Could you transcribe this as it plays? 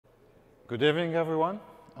Good evening, everyone.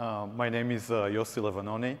 My name is Yossi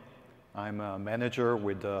Levanoni. I'm a manager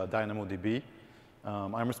with DynamoDB.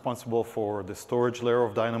 I'm responsible for the storage layer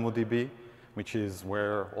of DynamoDB, which is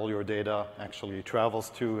where all your data actually travels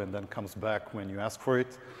to and then comes back when you ask for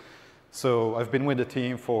it. So I've been with the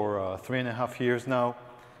team for 3.5 years now,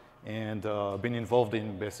 and been involved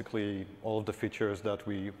in basically all of the features that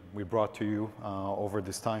we brought to you over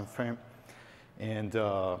this time frame. And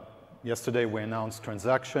yesterday we announced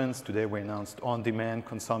transactions. Today we announced on-demand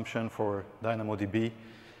consumption for DynamoDB.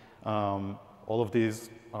 All of these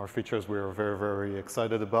are features we're very, very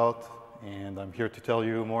excited about, and I'm here to tell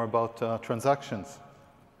you more about transactions.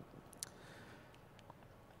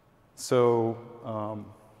 So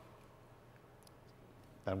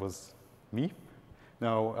that was me.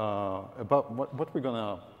 Now, about what we're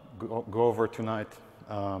going to go over tonight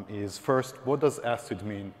is first, what does ACID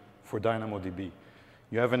mean for DynamoDB?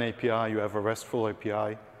 You have an API, you have a RESTful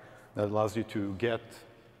API that allows you to get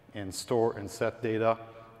and store and set data.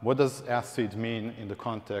 What does ACID mean in the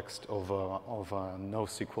context of a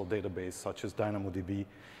NoSQL database such as DynamoDB?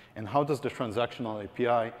 And how does the transactional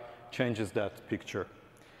API changes that picture?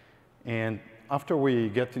 And after we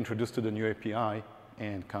get introduced to the new API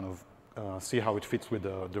and kind of see how it fits with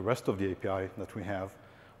the rest of the API that we have,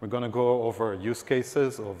 we're going to go over use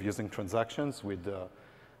cases of using transactions with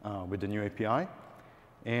the new API.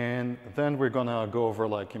 And then we're going to go over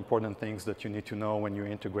like important things that you need to know when you're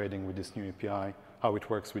integrating with this new API, how it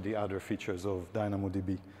works with the other features of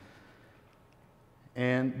DynamoDB.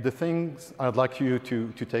 And the things I'd like you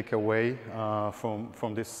to take away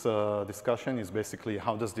from this discussion is basically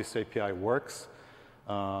how does this API works,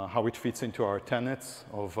 how it fits into our tenets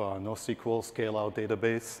of NoSQL scale-out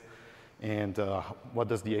database, and what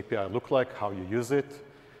does the API look like, how you use it.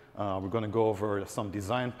 We're going to go over some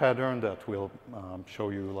design pattern that will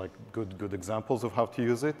show you like good examples of how to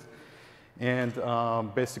use it. And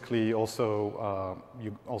basically also,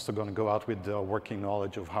 you're also going to go out with the working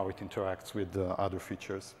knowledge of how it interacts with the other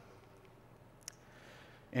features.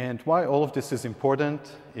 And why all of this is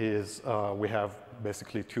important is we have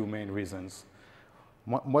basically two main reasons.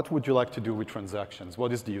 What would you like to do with transactions?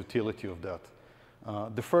 What is the utility of that?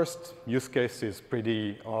 The first use case is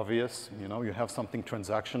pretty obvious. You know, you have something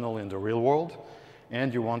transactional in the real world,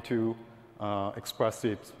 and you want to express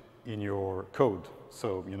it in your code.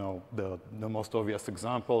 So, you know, the most obvious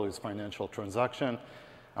example is financial transaction.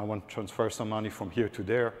 I want to transfer some money from here to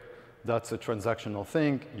there. That's a transactional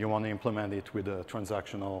thing. You want to implement it with a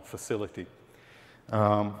transactional facility.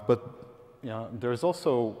 But you know, there's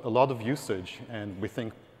also a lot of usage, and we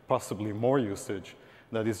think possibly more usage,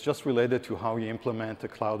 that is just related to how you implement a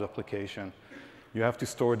cloud application. You have to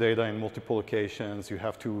store data in multiple locations. You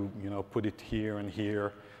have to, you know, put it here and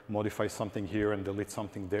here, modify something here and delete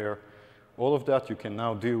something there. All of that you can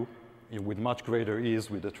now do with much greater ease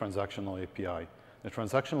with the transactional API. The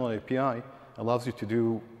transactional API allows you to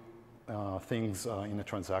do things in a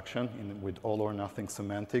transaction with all or nothing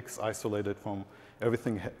semantics, isolated from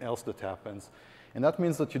everything else that happens. And that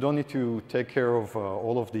means that you don't need to take care of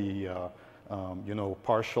all of the you know,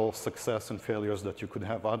 partial success and failures that you could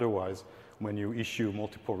have otherwise when you issue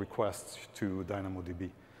multiple requests to DynamoDB.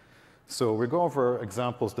 So we go over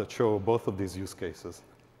examples that show both of these use cases.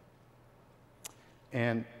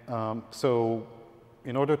 And so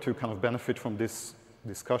in order to kind of benefit from this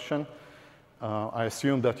discussion, I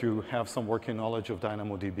assume that you have some working knowledge of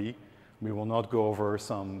DynamoDB. We will not go over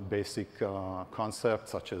some basic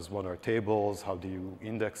concepts such as what are tables, how do you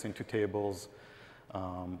index into tables,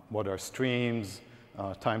 what are streams,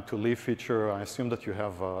 time to leave feature. I assume that you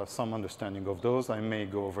have some understanding of those. I may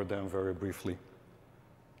go over them very briefly.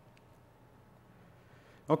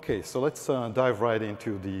 OK, so let's dive right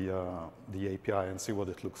into the API and see what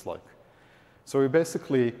it looks like. So we're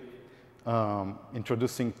basically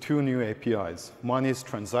introducing two new APIs. One is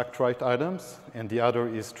transact write items, and the other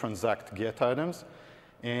is transact get items.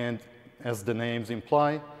 And as the names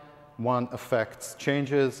imply, one affects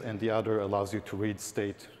changes, and the other allows you to read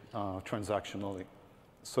state transactionally.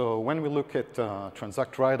 So when we look at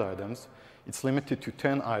transact write items, it's limited to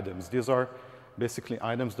 10 items. These are basically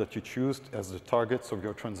items that you choose as the targets of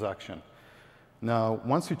your transaction. Now,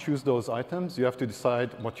 once you choose those items, you have to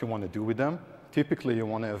decide what you want to do with them. Typically, you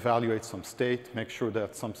want to evaluate some state, make sure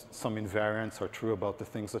that some invariants are true about the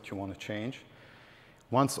things that you want to change.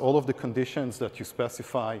 Once all of the conditions that you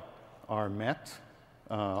specify are met,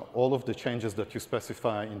 all of the changes that you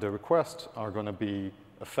specify in the request are going to be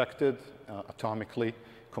affected atomically,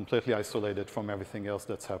 completely isolated from everything else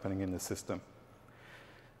that's happening in the system.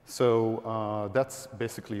 So that's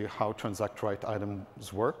basically how transact write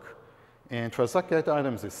items work. And transact get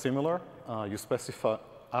items is similar. You specify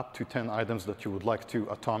up to 10 items that you would like to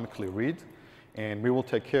atomically read, and we will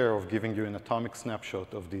take care of giving you an atomic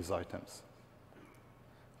snapshot of these items.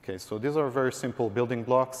 Okay, so these are very simple building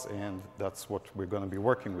blocks, and that's what we're going to be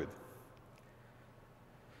working with.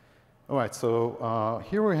 All right, so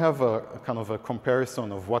here we have a kind of a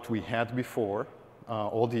comparison of what we had before,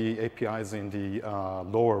 all the APIs in the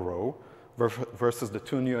lower row versus the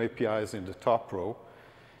 2 new APIs in the top row.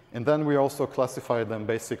 And then we also classify them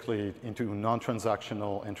basically into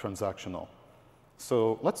non-transactional and transactional.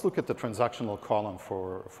 So let's look at the transactional column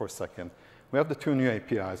for a second. We have the 2 new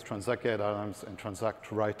APIs, transact get items and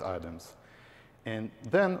transact write items. And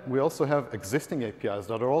then we also have existing APIs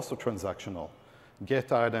that are also transactional.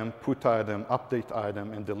 Get item, put item, update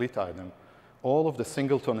item, and delete item. All of the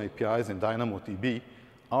singleton APIs in DynamoDB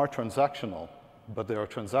are transactional, but they are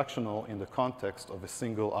transactional in the context of a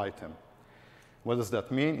single item. What does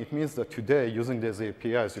that mean? It means that today, using these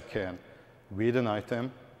APIs, you can read an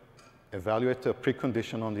item, evaluate a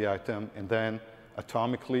precondition on the item, and then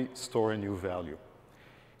atomically store a new value.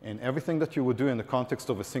 And everything that you would do in the context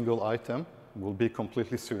of a single item will be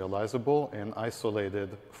completely serializable and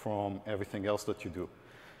isolated from everything else that you do.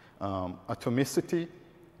 Atomicity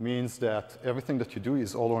means that everything that you do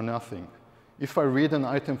is all or nothing. If I read an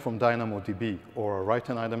item from DynamoDB or write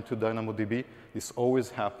an item to DynamoDB, this always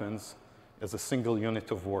happens as a single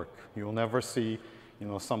unit of work. You'll never see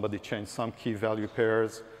somebody change some key value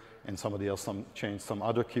pairs and somebody else change some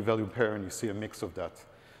other key value pair, and you see a mix of that.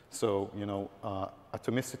 So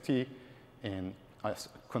atomicity and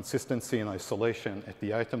consistency and isolation at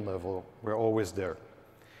the item level were always there.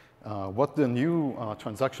 What the new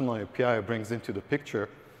transactional API brings into the picture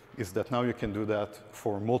is that now you can do that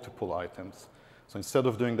for multiple items. So instead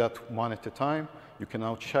of doing that one at a time, you can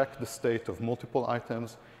now check the state of multiple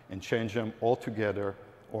items and change them all together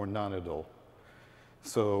or none at all.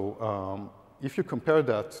 So if you compare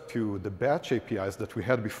that to the batch APIs that we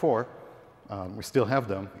had before, we still have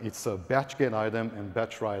them. It's a batch get item and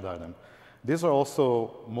batch write item. These are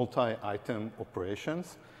also multi-item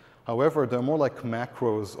operations. However, they're more like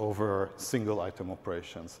macros over single item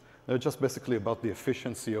operations. They're just basically about the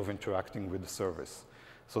efficiency of interacting with the service.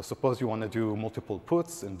 So suppose you want to do multiple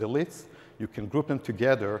puts and deletes, you can group them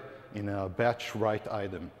together in a batch write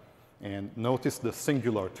item. And notice the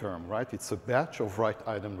singular term, right? It's a batch of write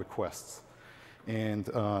item requests. And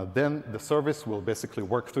then the service will basically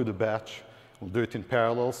work through the batch. We'll do it in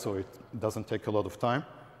parallel, so it doesn't take a lot of time.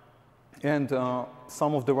 And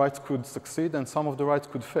some of the writes could succeed and some of the writes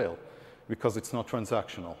could fail because it's not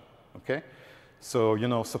transactional, okay?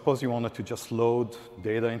 So, suppose you wanted to just load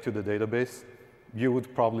data into the database, you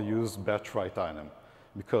would probably use batch write item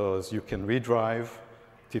because you can redrive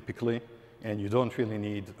typically, and you don't really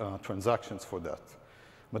need transactions for that.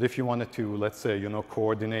 But if you wanted to, let's say,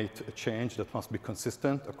 coordinate a change that must be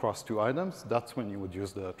consistent across 2 items, that's when you would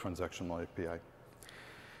use the transactional API.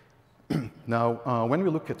 Now, when we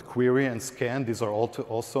look at query and scan, these are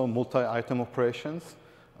also multi-item operations.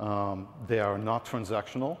 They are not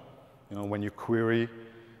transactional. When you query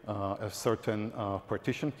a certain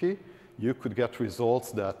partition key, you could get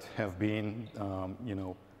results that have been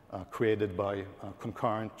created by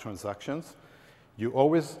concurrent transactions. You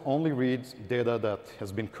always only read data that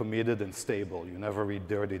has been committed and stable. You never read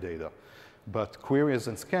dirty data. But queries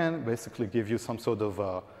and scan basically give you some sort of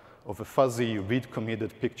a fuzzy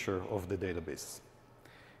read-committed picture of the database.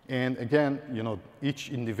 And again, each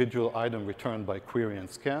individual item returned by query and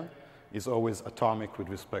scan is always atomic with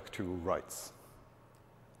respect to writes.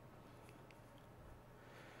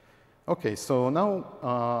 Okay, so now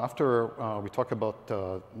after we talk about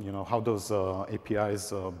how those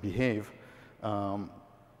APIs behave,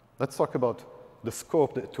 let's talk about the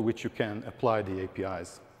scope to which you can apply the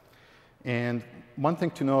APIs. And one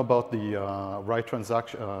thing to know about the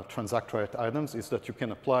transact write items is that you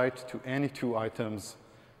can apply it to any 2 items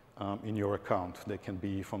in your account. They can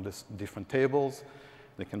be from different tables.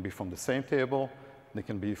 They can be from the same table. They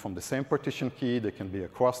can be from the same partition key. They can be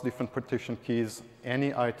across different partition keys.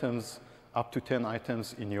 Any items, up to 10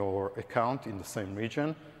 items in your account in the same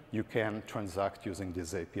region, you can transact using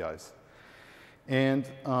these APIs. And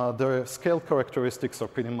the scale characteristics are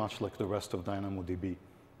pretty much like the rest of DynamoDB.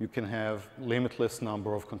 You can have limitless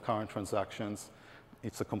number of concurrent transactions.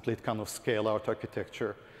 It's a complete kind of scale-out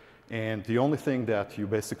architecture. And the only thing that you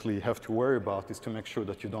basically have to worry about is to make sure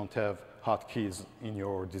that you don't have hotkeys in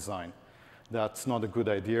your design. That's not a good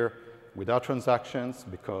idea without transactions,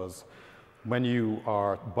 because when you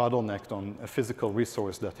are bottlenecked on a physical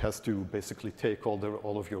resource that has to basically take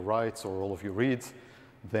all of your writes or all of your reads,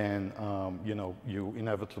 then you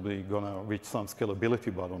inevitably going to reach some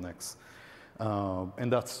scalability bottlenecks.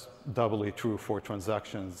 And that's doubly true for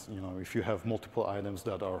transactions. You know, if you have multiple items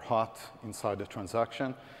that are hot inside the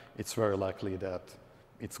transaction, it's very likely that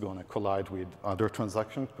it's going to collide with other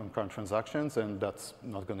transactions, concurrent transactions, and that's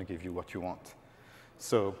not going to give you what you want.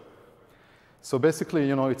 So basically,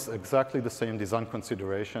 you know, it's exactly the same design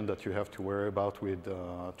consideration that you have to worry about with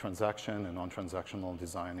transaction and non-transactional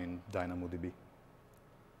design in DynamoDB.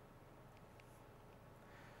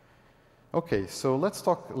 Okay, so let's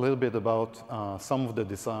talk a little bit about some of the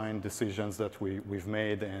design decisions that we've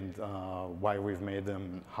made and why we've made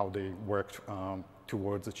them, how they worked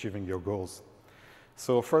towards achieving your goals.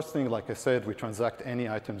 So first thing, like I said, we transact any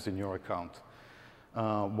items in your account.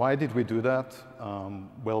 Why did we do that?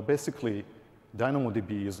 Well, basically,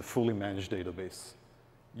 DynamoDB is a fully managed database.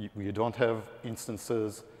 You don't have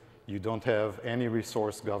instances. You don't have any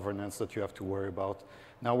resource governance that you have to worry about.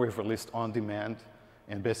 Now we've released on demand,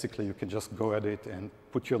 and basically you can just go at it and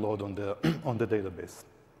put your load on the, on the database.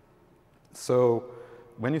 So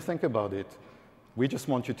when you think about it, we just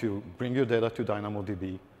want you to bring your data to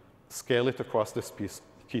DynamoDB, scale it across this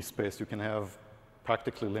key space. You can have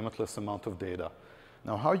practically limitless amount of data.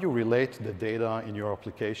 Now, how you relate the data in your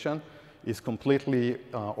application is completely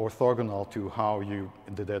orthogonal to how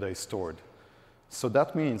the data is stored. So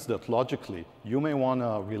that means that logically, you may want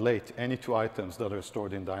to relate any two items that are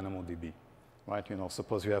stored in DynamoDB, right? You know,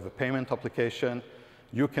 suppose you have a payment application,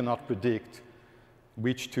 you cannot predict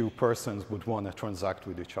which two persons would want to transact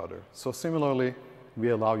with each other. So similarly, we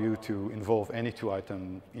allow you to involve any two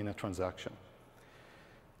items in a transaction.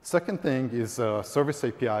 Second thing is Service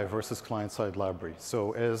API versus client-side library.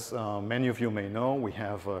 So as many of you may know, we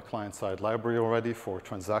have a client-side library already for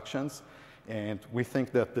transactions, and we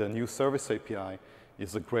think that the new Service API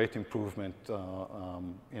is a great improvement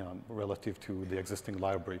relative to the existing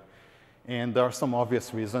library. And there are some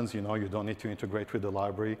obvious reasons. You know, you don't need to integrate with the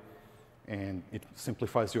library, and it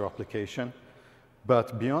simplifies your application.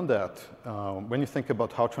 But beyond that, when you think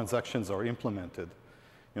about how transactions are implemented,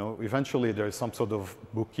 you know, eventually there is some sort of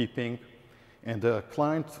bookkeeping, and the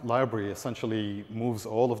client library essentially moves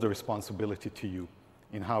all of the responsibility to you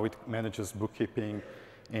in how it manages bookkeeping.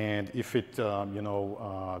 And if it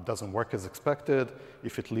doesn't work as expected,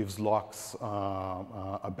 if it leaves locks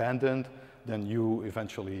abandoned, then you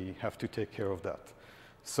eventually have to take care of that.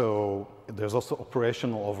 So there's also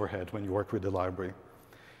operational overhead when you work with the library.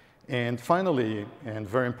 And finally, and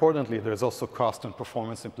very importantly, there's also cost and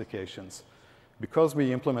performance implications. Because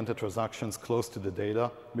we implemented transactions close to the data,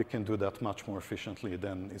 we can do that much more efficiently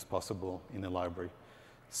than is possible in a library.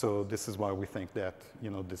 So this is why we think that, you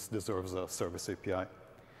know, this deserves a Service API.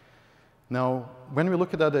 Now, when we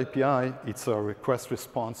look at that API, it's a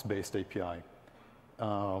request-response-based API.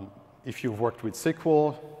 If you've worked with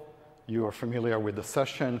SQL, you are familiar with the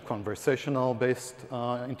session, conversational-based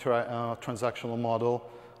transactional model.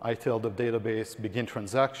 I tell the database, begin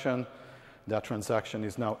transaction. That transaction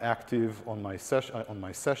is now active on my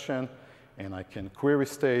session, and I can query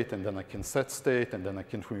state, and then I can set state, and then I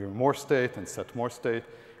can query more state and set more state,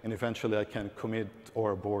 and eventually I can commit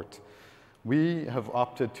or abort. We have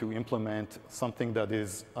opted to implement something that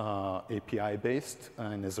is API-based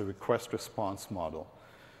and is a request-response model.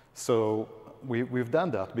 So we've done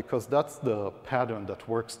that because that's the pattern that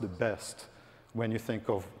works the best when you think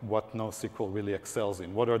of what NoSQL really excels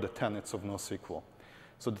in. What are the tenets of NoSQL?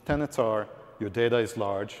 So the tenets are your data is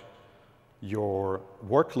large, your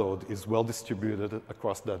workload is well distributed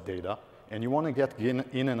across that data, and you want to get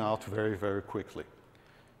in and out very, very quickly.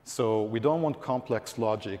 So we don't want complex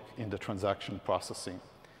logic in the transaction processing.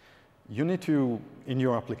 You need to, in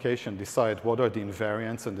your application, decide what are the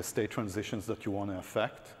invariants and the state transitions that you want to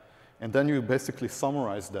affect, and then you basically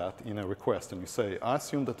summarize that in a request, and you say, I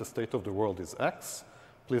assume that the state of the world is X,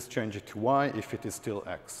 please change it to Y if it is still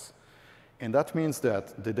X. And that means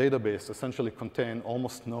that the database essentially contains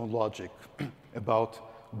almost no logic about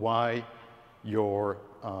why your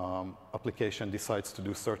application decides to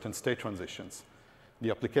do certain state transitions. The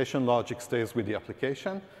application logic stays with the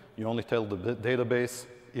application. You only tell the database,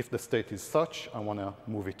 if the state is such, I want to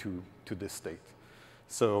move it to this state.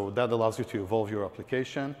 So that allows you to evolve your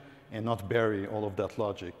application and not bury all of that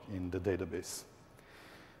logic in the database.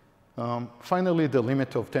 Finally, the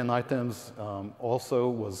limit of 10 items also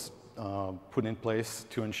was put in place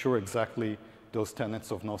to ensure exactly those tenets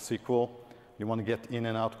of NoSQL. You want to get in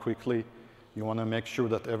and out quickly. You want to make sure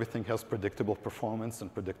that everything has predictable performance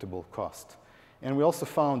and predictable cost. And we also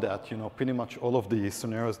found that, you know, pretty much all of the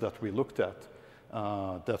scenarios that we looked at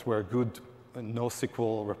that were good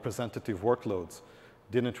NoSQL representative workloads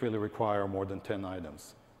didn't really require more than 10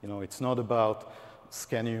 items. You know, it's not about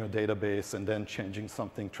scanning your database and then changing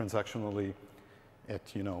something transactionally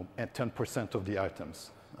at 10% of the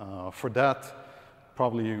items. For that,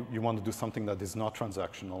 probably you want to do something that is not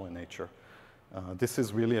transactional in nature. This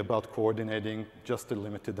is really about coordinating just a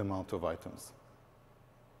limited amount of items.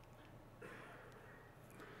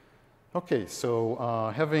 OK,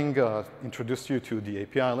 so having introduced you to the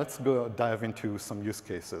API, let's go dive into some use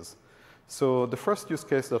cases. So the first use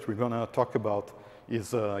case that we're going to talk about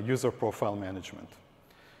is user profile management.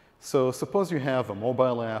 So suppose you have a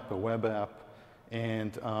mobile app, a web app,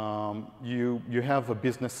 and you have a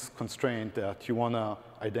business constraint that you want to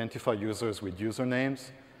identify users with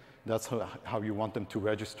usernames. That's how you want them to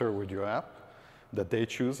register with your app that they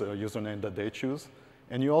choose, a username that they choose.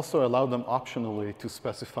 And you also allow them optionally to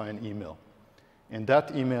specify an email. And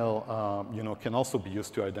that email can also be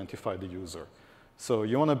used to identify the user. So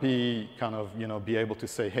you want to be be able to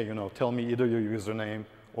say, hey, tell me either your username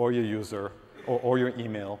or your user or your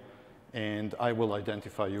email, and I will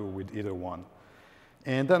identify you with either one.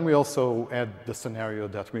 And then we also add the scenario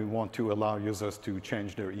that we want to allow users to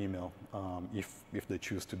change their email if they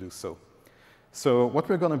choose to do so. So what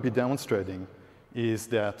we're going to be demonstrating is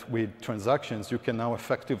that with transactions, you can now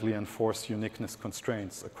effectively enforce uniqueness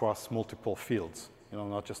constraints across multiple fields,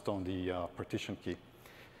 not just on the partition key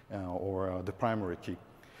or the primary key.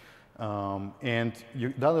 And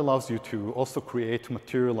that allows you to also create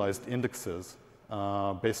materialized indexes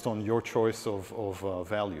based on your choice of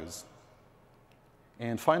values.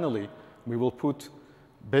 And finally, we will put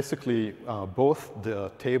basically both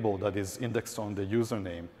the table that is indexed on the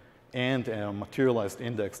username and a materialized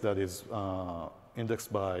index that is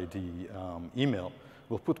indexed by the email.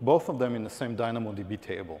 We'll put both of them in the same DynamoDB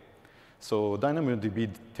table. So DynamoDB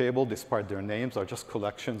table, despite their names, are just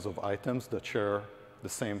collections of items that share the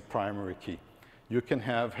same primary key. You can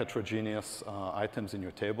have heterogeneous items in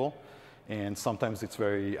your table, and sometimes it's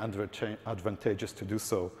very advantageous to do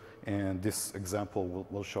so. And this example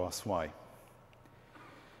will show us why.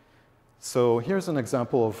 So here's an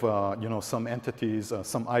example of some entities,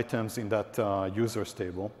 some items in that users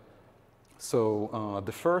table. So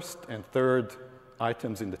the first and third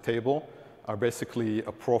items in the table are basically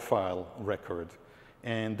a profile record.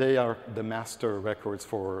 And they are the master records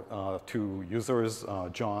for two users,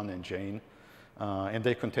 John and Jane. And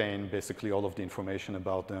they contain basically all of the information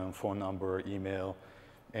about them, phone number, email,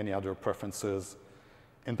 any other preferences.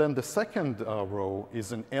 And then the second row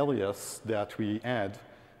is an alias that we add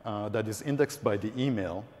that is indexed by the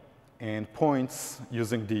email and points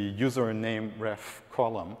using the username ref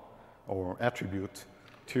column or attribute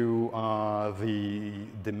to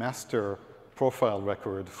the master profile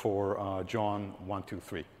record for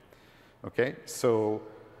John123. Okay, so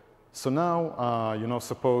now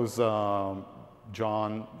suppose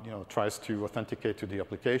John tries to authenticate to the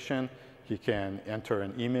application. He can enter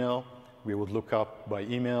an email. We would look up by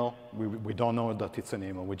email. We don't know that it's an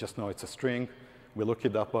email. We just know it's a string. We look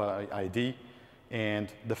it up by ID.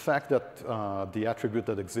 And the fact that the attribute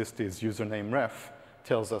that exists is username ref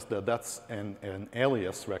tells us that that's an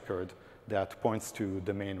alias record that points to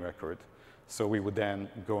the main record. So we would then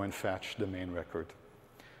go and fetch the main record.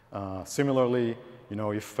 Similarly,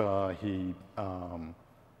 if he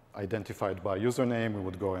identified by username, we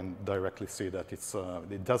would go and directly see that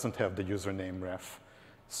it doesn't have the username ref.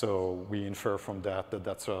 So we infer from that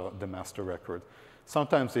that's the master record.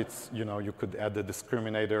 Sometimes it's, you could add the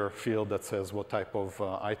discriminator field that says what type of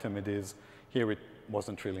item it is. Here it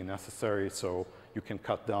wasn't really necessary, so you can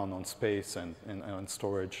cut down on space and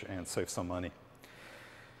storage and save some money.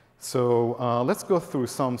 So let's go through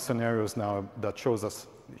some scenarios now that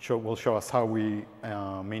will show us how we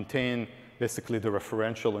maintain basically the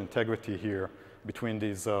referential integrity here between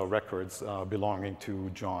these records belonging to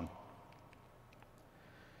John.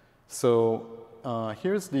 So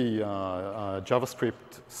here's the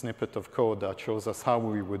JavaScript snippet of code that shows us how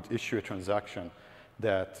we would issue a transaction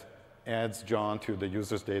that adds John to the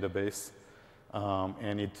user's database.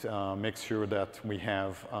 And it makes sure that we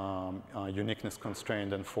have uniqueness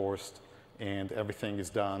constraint enforced, and everything is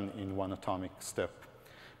done in one atomic step.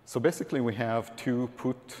 So basically, we have two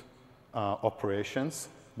put operations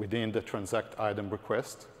within the transact item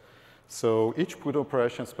request. So each put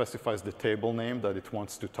operation specifies the table name that it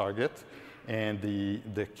wants to target and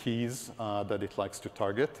the keys that it likes to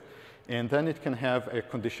target. And then it can have a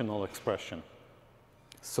conditional expression.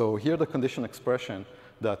 So here the conditional expression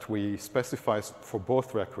that we specify for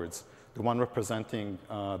both records, the one representing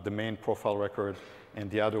the main profile record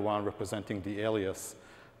and the other one representing the alias,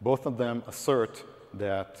 both of them assert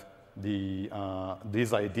that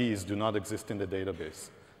these IDs do not exist in the database.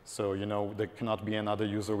 So there cannot be another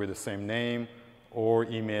user with the same name or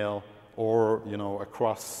email or a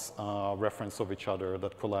cross reference of each other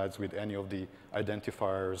that collides with any of the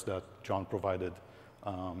identifiers that John provided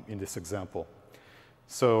in this example.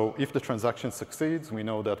 So if the transaction succeeds, we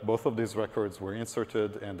know that both of these records were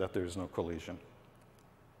inserted and that there is no collision.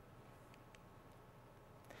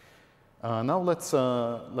 Now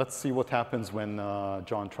let's see what happens when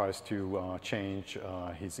John tries to change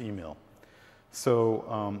his email.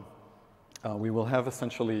 So we will have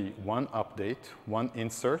essentially one update, one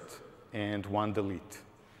insert, and one delete.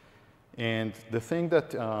 And the thing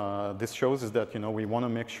that this shows is that we want to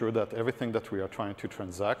make sure that everything that we are trying to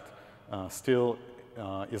transact still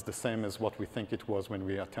is the same as what we think it was when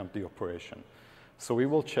we attempt the operation. So we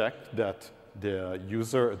will check that the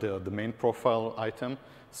user, the main profile item,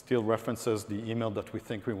 still references the email that we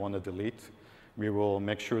think we want to delete. We will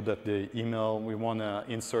make sure that the email we want to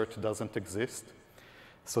insert doesn't exist.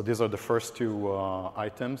 So these are the first two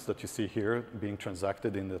items that you see here being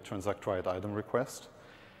transacted in the transact write item request.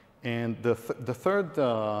 And the third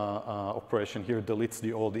operation here deletes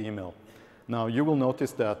the old email. Now, you will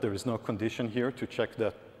notice that there is no condition here to check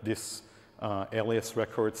that this alias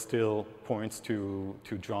record still points to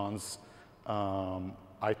John's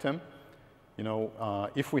item.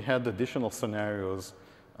 If we had additional scenarios,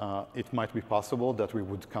 it might be possible that we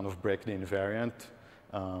would kind of break the invariant,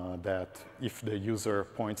 that if the user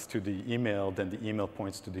points to the email, then the email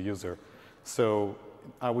points to the user. So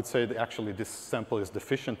I would say that actually this sample is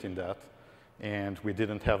deficient in that, and we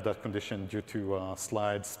didn't have that condition due to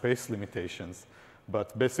slide space limitations.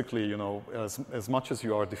 But basically, as much as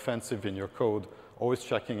you are defensive in your code, always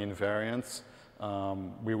checking invariants,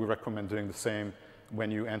 we would recommend doing the same when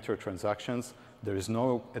you enter transactions. There is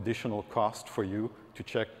no additional cost for you to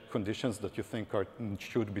check conditions that you think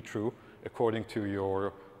should be true according to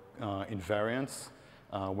your invariants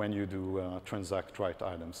when you do transact write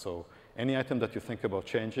items. So any item that you think about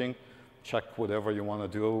changing, check whatever you want to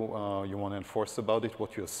do, you want to enforce about it,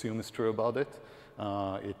 what you assume is true about it.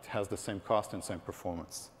 It has the same cost and same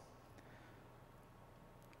performance.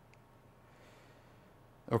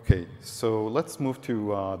 OK, so let's move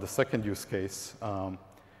to the second use case.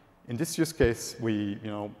 In this use case,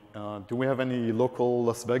 do we have any local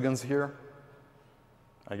Las Vegans here?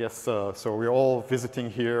 I guess so. We're all visiting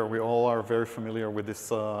here. We all are very familiar with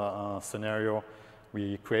this scenario.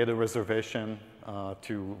 We create a reservation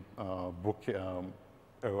to book a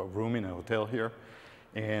room in a hotel here.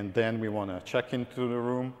 And then we want to check into the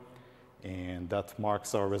room. And that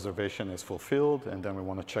marks our reservation as fulfilled. And then we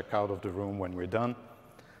want to check out of the room when we're done.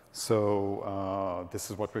 So this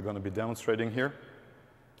is what we're going to be demonstrating here.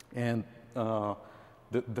 And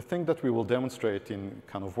the thing that we will demonstrate in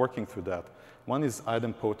kind of working through that, one is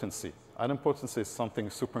idempotency. Idempotency is something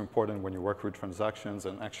super important when you work with transactions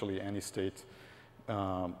and actually any state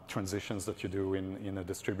transitions that you do in a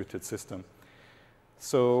distributed system.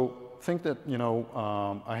 So think that,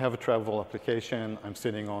 I have a travel application. I'm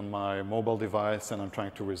sitting on my mobile device, and I'm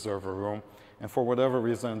trying to reserve a room. And for whatever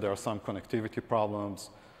reason, there are some connectivity problems.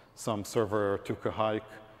 Some server took a hike,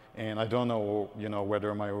 and I don't know,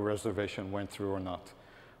 whether my reservation went through or not.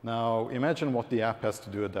 Now, imagine what the app has to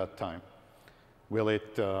do at that time. Will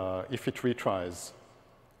it, if it retries,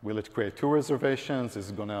 will it create 2 reservations? Is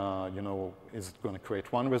it gonna, is it gonna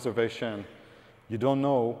create 1 reservation? You don't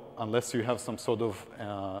know unless you have some sort of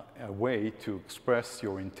a way to express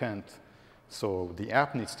your intent. So the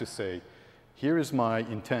app needs to say, here is my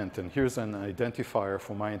intent, and here's an identifier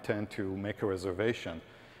for my intent to make a reservation.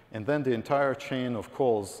 And then the entire chain of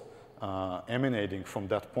calls emanating from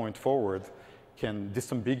that point forward can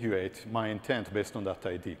disambiguate my intent based on that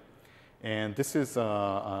ID. And this is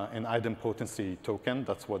an idempotency token.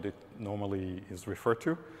 That's what it normally is referred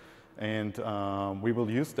to. And we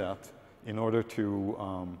will use that in order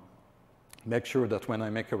to make sure that when I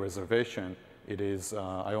make a reservation, it is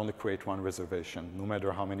I only create 1 reservation, no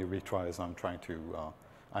matter how many retries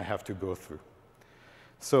I have to go through.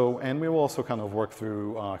 So, and we will also kind of work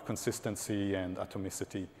through consistency and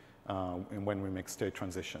atomicity when we make state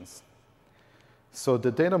transitions. So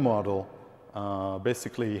the data model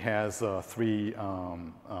basically has 3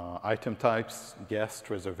 item types: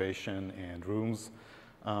 guest, reservation, and rooms.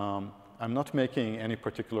 I'm not making any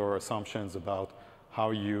particular assumptions about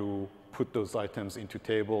how you put those items into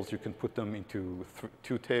tables. You can put them into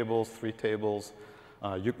 2 tables, 3 tables.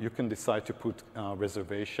 You can decide to put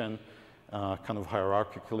reservation kind of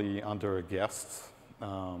hierarchically under guests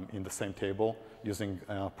in the same table using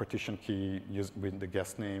a partition key with the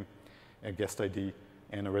guest name, a guest ID,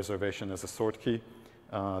 and a reservation as a sort key.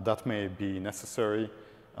 That may be necessary.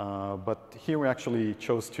 But here we actually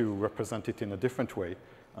chose to represent it in a different way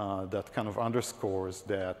that kind of underscores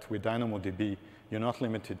that with DynamoDB, you're not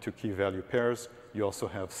limited to key value pairs. You also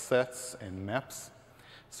have sets and maps.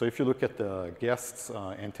 So if you look at the guests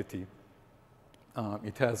entity,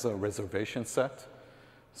 it has a reservation set.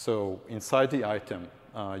 So inside the item,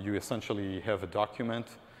 you essentially have a document,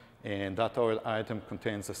 and that item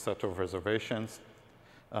contains a set of reservations.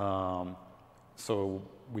 So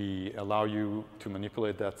we allow you to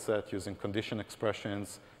manipulate that set using condition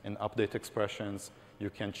expressions and update expressions. You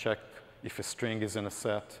can check if a string is in a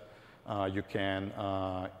set. You can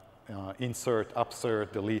insert,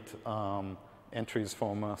 upsert, delete entries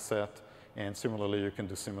from a set. And similarly, you can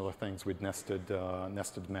do similar things with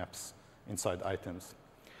nested maps inside items.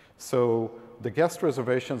 So the guest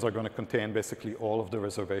reservations are going to contain basically all of the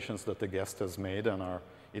reservations that the guest has made and are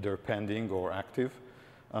either pending or active.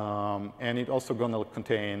 And it's also going to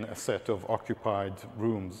contain a set of occupied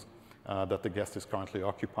rooms that the guest is currently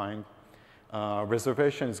occupying.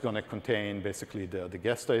 Reservation is going to contain basically the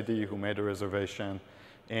guest ID who made a reservation.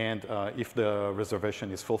 And if the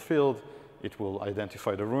reservation is fulfilled, it will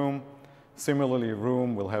identify the room. Similarly,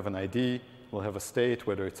 room will have an ID, will have a state,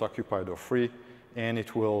 whether it's occupied or free. And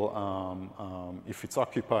it will, if it's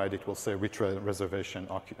occupied, it will say which reservation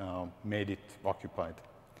made it occupied.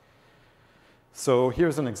 So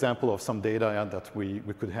here's an example of some data that we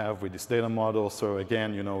could have with this data model. So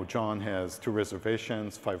again, you know, John has 2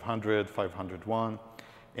 reservations, 500, 501.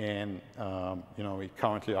 And, you know, he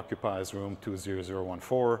currently occupies room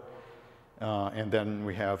 20014. And then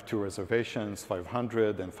we have 2 reservations,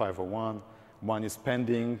 500 and 501. One is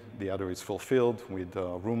pending, the other is fulfilled with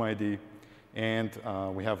room ID. And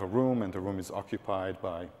we have a room, and the room is occupied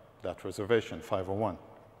by that reservation, 501.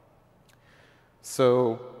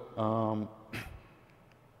 So,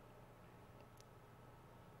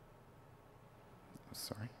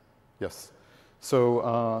 sorry, yes.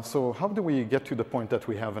 So, so how do we get to the point that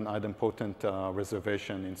we have an idempotent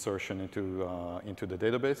reservation insertion into the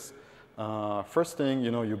database? First thing,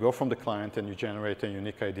 you know, you go from the client and you generate a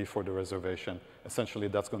unique ID for the reservation. Essentially,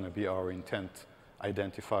 that's going to be our intent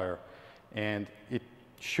identifier. And it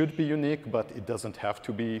should be unique, but it doesn't have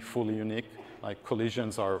to be fully unique. Like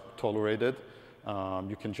collisions are tolerated.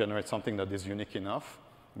 You can generate something that is unique enough.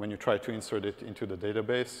 When you try to insert it into the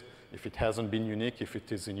database, if it hasn't been unique, if it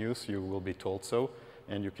is in use, you will be told so,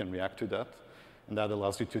 and you can react to that. And that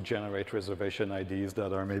allows you to generate reservation IDs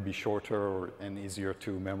that are maybe shorter and easier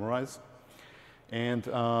to memorize. And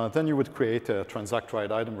then you would create a transact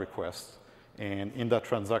write item request. And in that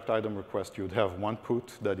transact item request, you would have one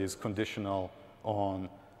put that is conditional on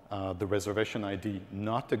the reservation ID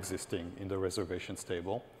not existing in the reservations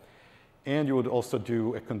table. And you would also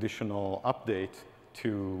do a conditional update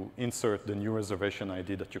to insert the new reservation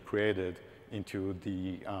ID that you created into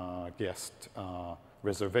the guest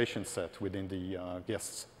reservation set within the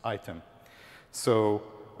guest's item. So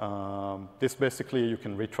this basically, you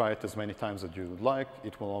can retry it as many times as you would like.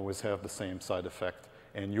 It will always have the same side effect.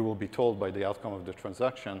 And you will be told by the outcome of the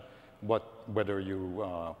transaction whether you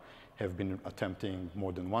have been attempting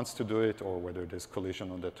more than once to do it, or whether there's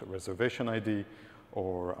collision on that reservation ID,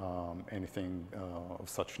 or anything of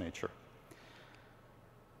such nature.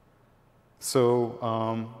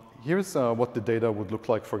 So here's what the data would look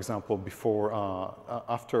like, for example, before,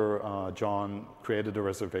 after John created a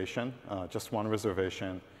reservation, just one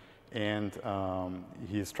reservation, and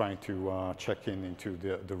he's trying to check into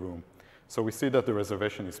the room. So we see that the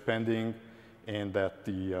reservation is pending, and that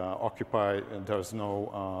there's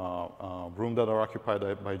no room that are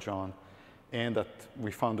occupied by John, and that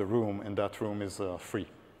we found a room, and that room is free.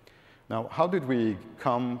 Now, how did we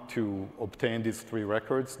come to obtain these 3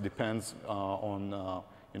 records? Depends on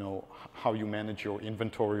you know, how you manage your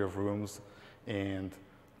inventory of rooms, and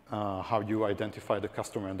how you identify the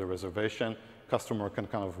customer and the reservation. Customer can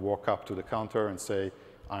kind of walk up to the counter and say,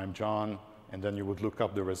 I'm John, and then you would look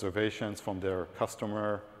up the reservations from their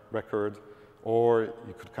customer record. Or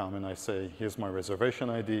you could come and I say, here's my reservation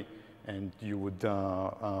ID, and you would,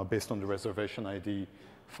 based on the reservation ID,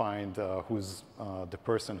 find who's the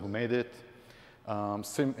person who made it.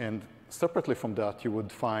 And separately from that, you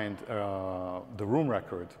would find the room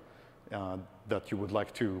record that you would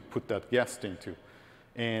like to put that guest into.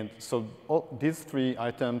 And so these 3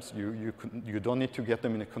 items, you don't need to get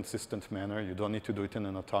them in a consistent manner. You don't need to do it in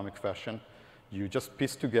an atomic fashion. You just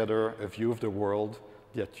piece together a view of the world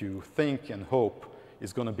that you think and hope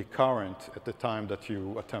is going to be current at the time that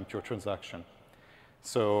you attempt your transaction.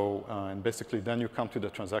 So, and basically then you come to the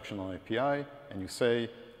transactional API and you say,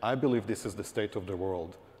 I believe this is the state of the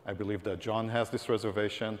world. I believe that John has this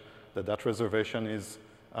reservation, that reservation is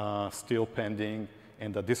still pending,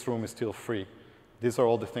 and that this room is still free. These are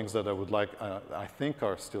all the things that I would like, I think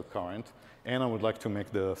are still current, and I would like to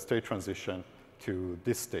make the state transition to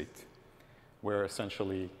this state, where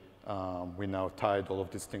essentially we now tied all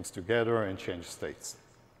of these things together and changed states.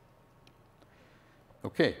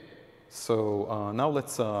 Okay, so now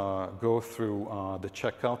let's go through the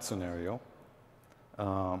checkout scenario.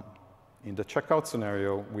 In the checkout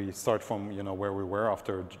scenario, we start from where we were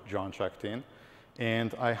after John checked in.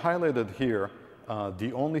 And I highlighted here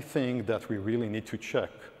the only thing that we really need to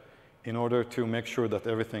check in order to make sure that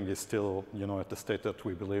everything is still at the state that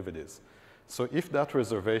we believe it is. So if that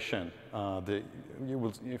reservation,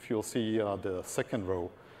 if you'll see the second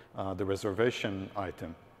row, the reservation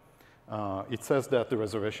item, it says that the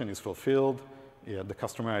reservation is fulfilled, the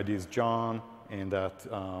customer ID is John, and that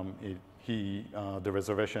the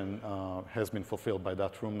reservation has been fulfilled by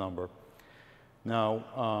that room number.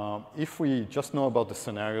 Now, if we just know about the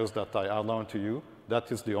scenarios that I outlined to you,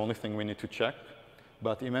 that is the only thing we need to check.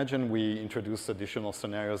 But imagine we introduce additional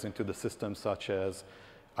scenarios into the system, such as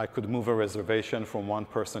I could move a reservation from one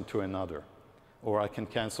person to another, or I can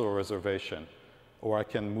cancel a reservation, or I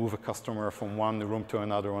can move a customer from one room to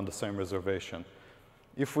another on the same reservation.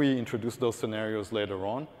 If we introduce those scenarios later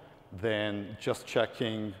on, then just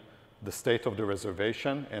checking the state of the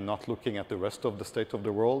reservation and not looking at the rest of the state of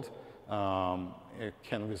the world, it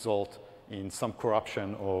can result in some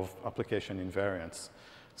corruption of application invariance.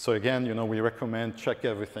 So again, we recommend check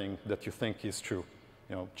everything that you think is true.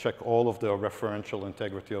 Check all of the referential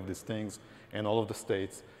integrity of these things and all of the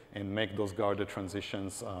states and make those guarded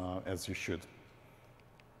transitions as you should.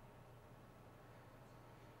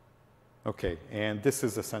 Okay, and this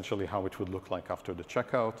is essentially how it would look like after the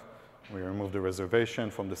checkout. We remove the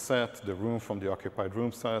reservation from the set, the room from the occupied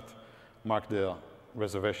room set, mark the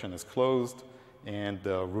reservation is closed, and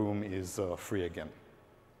the room is free again.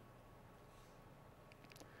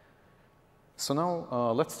 So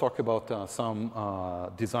now let's talk about some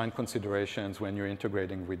design considerations when you're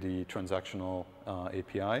integrating with the transactional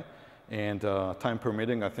API. And time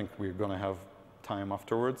permitting, I think we're going to have time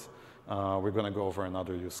afterwards. We're going to go over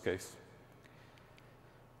another use case.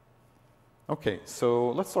 Okay, so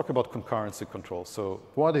let's talk about concurrency control. So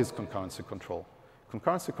what is concurrency control?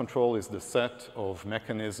 Concurrency control is the set of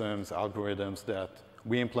mechanisms, algorithms that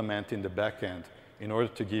we implement in the backend in order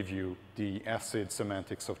to give you the ACID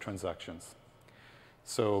semantics of transactions.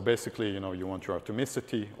 So basically, you want your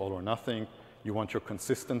atomicity, all or nothing. You want your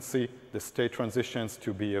consistency, the state transitions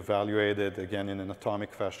to be evaluated, again, in an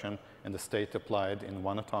atomic fashion, and the state applied in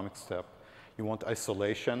one atomic step. You want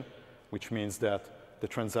isolation, which means that the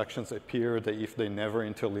transactions appear if they never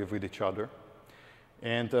interleave with each other.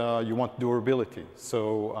 And you want durability.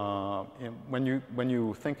 So when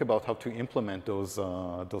you think about how to implement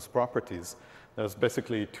those properties, there's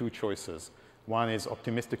basically two choices. One is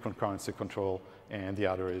optimistic concurrency control, and the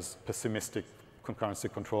other is pessimistic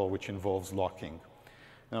concurrency control, which involves locking.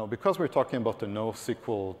 Now, because we're talking about a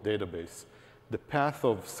NoSQL database, the path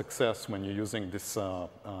of success when you're using this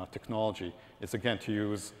technology is, again, to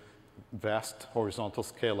use vast horizontal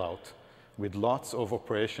scale-out with lots of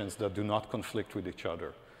operations that do not conflict with each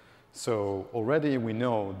other. So already we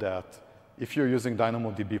know that if you're using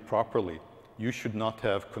DynamoDB properly, you should not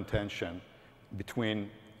have contention between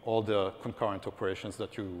all the concurrent operations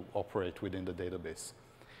that you operate within the database.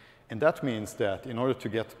 And that means that in order to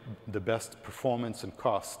get the best performance and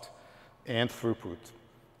cost and throughput,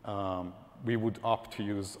 we would opt to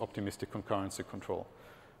use optimistic concurrency control.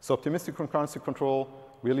 So optimistic concurrency control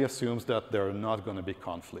really assumes that there are not going to be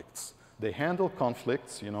conflicts. They handle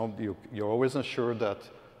conflicts. You're always assured that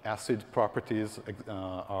ACID properties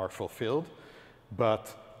are fulfilled,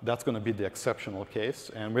 but that's going to be the exceptional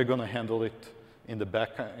case, and we're going to handle it in the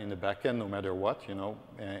back end no matter what.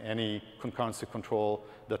 Any concurrency control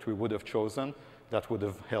that we would have chosen, that would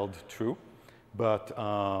have held true, but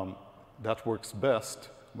that works best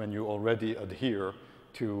when you already adhere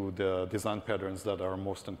to the design patterns that are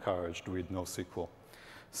most encouraged with NoSQL.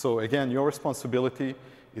 So again, your responsibility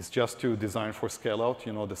is just to design for scale out.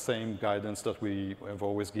 The same guidance that we have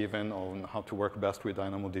always given on how to work best with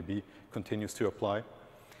DynamoDB continues to apply.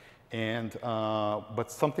 And, but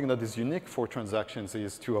something that is unique for transactions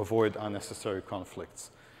is to avoid unnecessary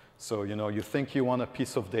conflicts. So, you think you want a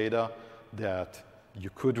piece of data that you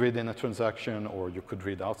could read in a transaction, or you could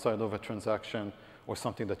read outside of a transaction, or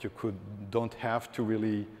something that you don't have to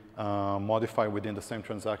really modify within the same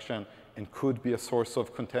transaction and could be a source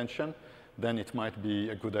of contention, then it might be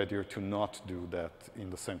a good idea to not do that in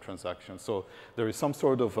the same transaction. So there is some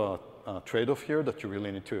sort of a trade-off here that you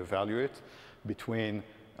really need to evaluate between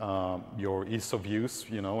your ease of use,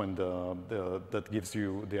 and that gives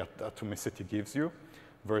you, the atomicity gives you,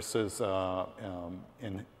 versus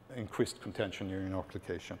increased contention in your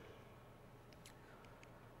application.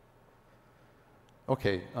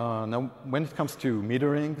 Okay, now when it comes to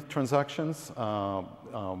metering transactions,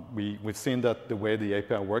 we've seen that the way the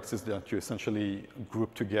API works is that you essentially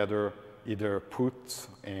group together either puts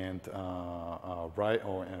and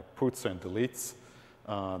puts and deletes.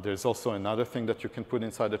 There's also another thing that you can put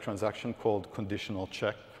inside the transaction called conditional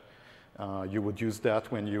check. You would use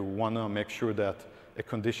that when you want to make sure that a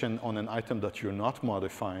condition on an item that you're not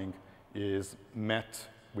modifying is met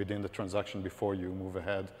within the transaction before you move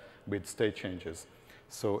ahead with state changes.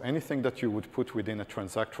 So anything that you would put within a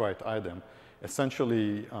transact right item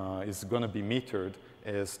essentially is going to be metered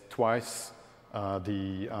as twice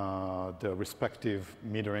the respective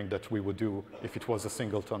metering that we would do if it was a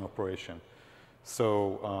singleton operation.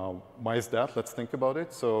 So why is that? Let's think about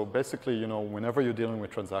it. So basically, you know, whenever you're dealing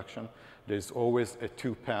with transaction, there's always a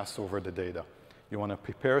two-pass over the data. You want to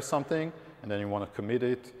prepare something, and then you want to commit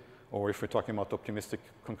it. Or if we're talking about optimistic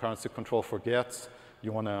concurrency control for gets,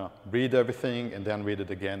 you want to read everything and then read it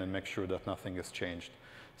again and make sure that nothing has changed.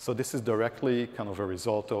 So this is directly kind of a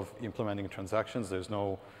result of implementing transactions. There's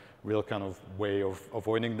no real kind of way of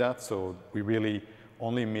avoiding that. So we really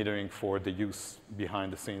only metering for the use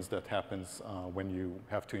behind the scenes that happens when you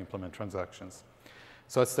have to implement transactions.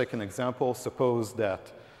 So let's take an example. Suppose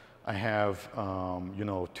that I have you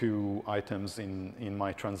know, two items in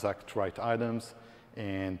my transact right items,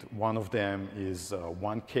 and one of them is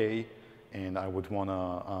 1K, and I would want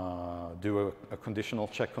to do a conditional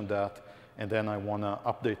check on that, and then I want to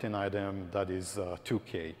update an item that is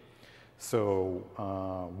 2K. So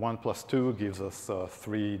 1 plus 2 gives us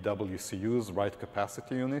 3 WCUs, write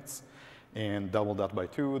capacity units, and double that by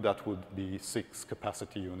 2, that would be 6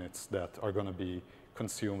 capacity units that are going to be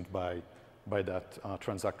consumed by that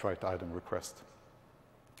transact right item request.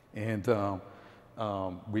 And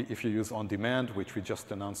if you use on demand, which we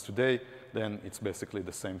just announced today, then it's basically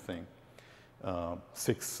the same thing.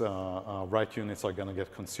 6 write units are going to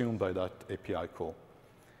get consumed by that API call.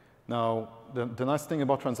 Now, the nice thing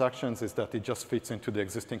about transactions is that it just fits into the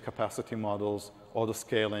existing capacity models. Auto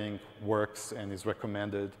scaling works and is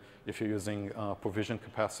recommended if you're using provision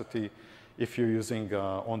capacity. If you're using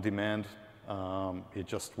on demand, it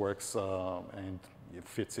just works and it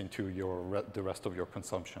fits into the rest of your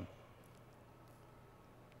consumption.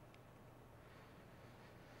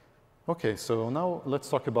 Okay, so now let's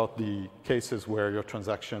talk about the cases where your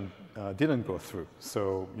transaction didn't go through.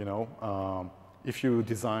 So, you know, if you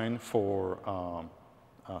design for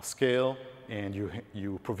scale and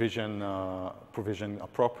you provision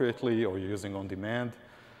appropriately, or you're using on demand,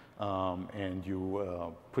 and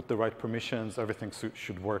you put the right permissions, everything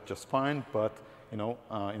should work just fine. But, you know,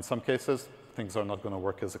 in some cases, things are not going to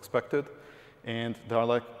work as expected. And there are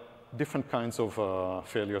like different kinds of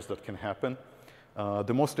failures that can happen.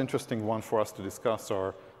 The most interesting one for us to discuss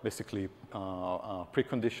are basically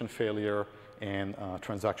precondition failure and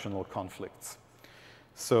transactional conflicts.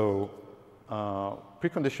 So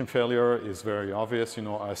precondition failure is very obvious. You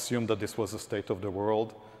know, I assume that this was the state of the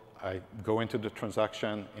world. I go into the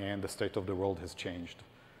transaction and the state of the world has changed.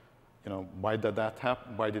 You know, why did that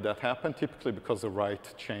happen? Typically because the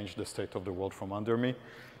write changed the state of the world from under me.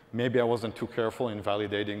 Maybe I wasn't too careful in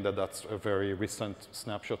validating that that's a very recent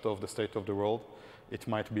snapshot of the state of the world. It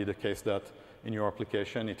might be the case that in your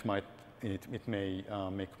application, it may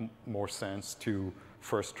make more sense to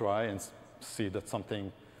first try and see that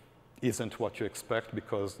something isn't what you expect,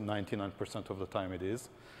 because 99% of the time it is.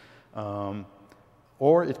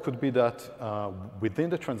 Or it could be that within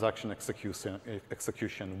the transaction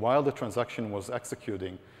execution, while the transaction was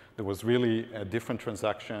executing, there was really a different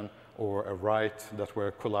transaction or a write that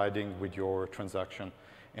were colliding with your transaction,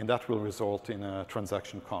 and that will result in a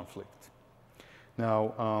transaction conflict.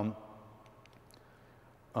 Now,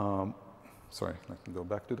 sorry, let me go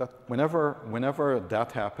back to that. Whenever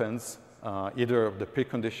that happens, either the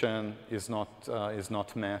precondition is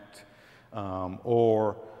not met,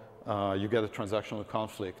 or you get a transactional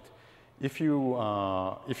conflict. If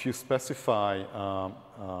you specify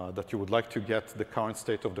that you would like to get the current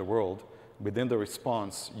state of the world, within the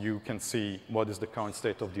response, you can see what is the current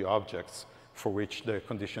state of the objects for which the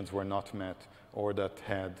conditions were not met or that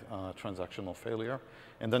had transactional failure.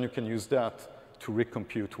 And then you can use that to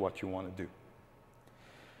recompute what you want to do.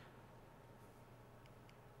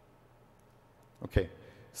 Okay,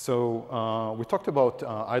 so we talked about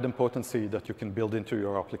idempotency that you can build into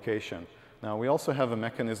your application. Now, we also have a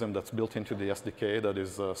mechanism that's built into the SDK that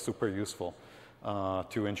is super useful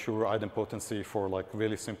to ensure idempotency for like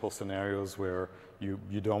really simple scenarios where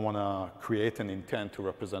you don't want to create an intent to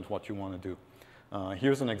represent what you want to do.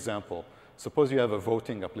 Here's an example. Suppose you have a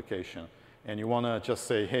voting application, and you want to just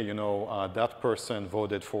say, hey, that person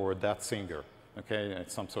voted for that singer, okay?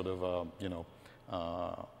 It's some sort of,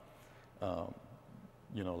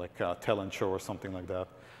 like a talent show or something like that.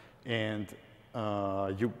 And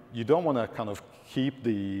you don't want to kind of keep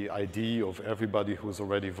the ID of everybody who's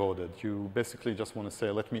already voted. You basically just want to say,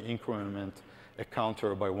 let me increment a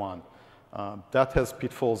counter by 1. That has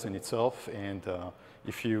pitfalls in itself, and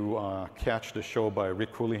if you catch the show by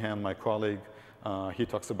Rick Houlihan, my colleague, he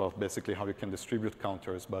talks about basically how you can distribute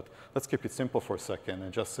counters, but let's keep it simple for a second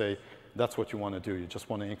and just say that's what you want to do. You just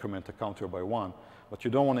want to increment a counter by 1, but you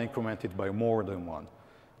don't want to increment it by more than 1.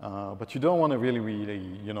 But you don't want to really,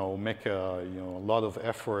 make a lot of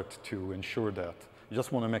effort to ensure that. You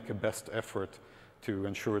just want to make a best effort to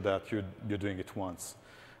ensure that you're doing it once.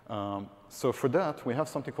 So for that, we have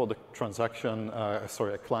something called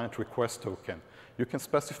a client request token. You can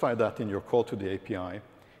specify that in your call to the API,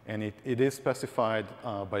 and it is specified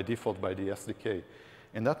by default by the SDK.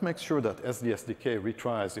 And that makes sure that as the SDK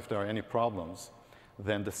retries if there are any problems,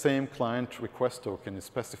 then the same client request token is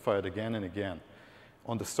specified again and again.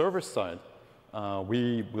 On the server side,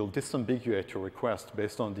 we will disambiguate your request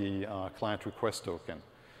based on the client request token.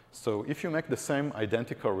 So if you make the same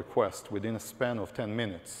identical request within a span of 10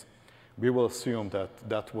 minutes, we will assume that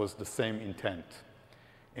that was the same intent,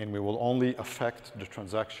 and we will only affect the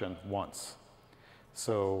transaction once.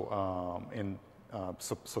 So,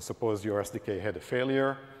 suppose your SDK had a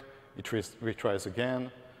failure, it retries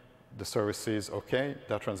again, the service says, okay,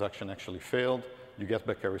 that transaction actually failed, you get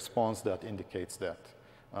back a response that indicates that.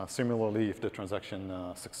 Similarly, if the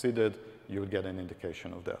transaction succeeded, you would get an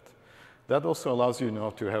indication of that. That also allows you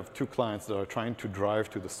to have two clients that are trying to drive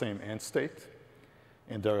to the same end state,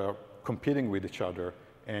 and they're competing with each other,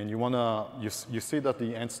 and you see that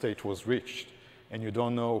the end state was reached, and you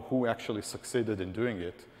don't know who actually succeeded in doing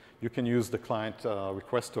it. You can use the client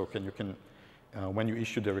request token. You can, when you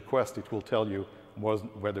issue the request, it will tell you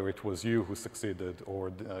whether it was you who succeeded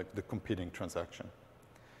or the competing transaction.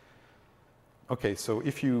 Okay, so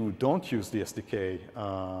if you don't use the SDK,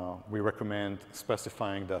 we recommend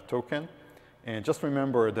specifying that token. And just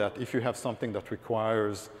remember that if you have something that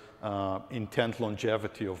requires intent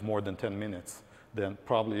longevity of more than 10 minutes, then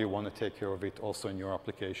probably you want to take care of it also in your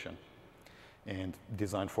application and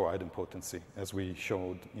design for idempotency, as we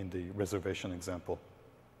showed in the reservation example.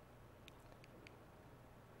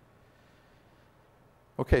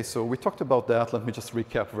 Okay, so we talked about that. Let me just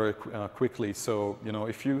recap very quickly. So,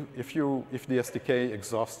 if the SDK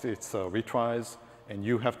exhausts its retries and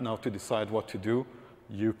you have now to decide what to do,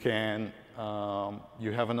 you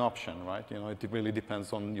have an option, right? It really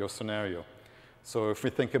depends on your scenario. So if we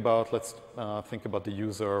think about, let's think about the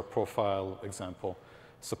user profile example.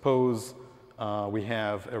 Suppose we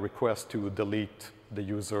have a request to delete the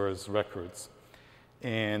user's records.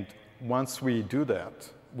 And once we do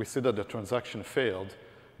that, we see that the transaction failed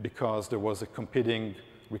because there was a competing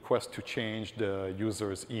request to change the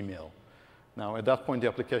user's email. Now, at that point, the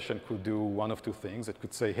application could do one of two things. It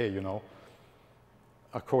could say, hey,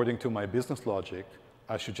 according to my business logic,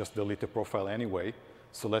 I should just delete the profile anyway.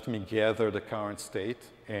 So let me gather the current state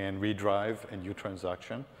and redrive a new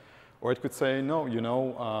transaction. Or it could say, no,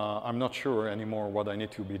 I'm not sure anymore what I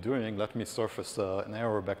need to be doing. Let me surface an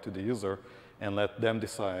error back to the user and let them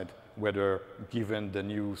decide whether, given the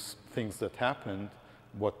new things that happened,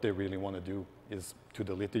 what they really want to do is to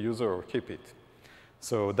delete the user or keep it.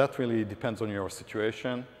 So that really depends on your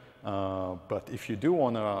situation. But if you do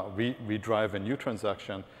want to redrive a new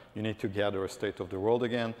transaction, you need to gather a state of the world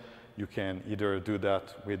again. You can either do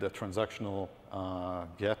that with a transactional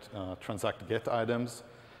transact get items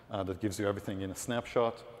that gives you everything in a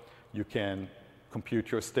snapshot. You can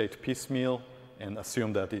compute your state piecemeal and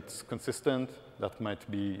assume that it's consistent. That might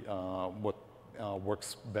be what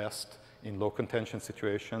works best in low contention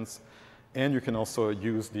situations. And you can also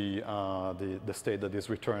use the state that is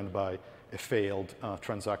returned by a failed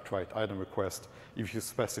transact write item request if you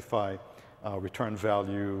specify return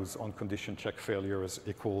values on condition check failures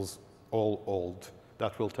equals all old.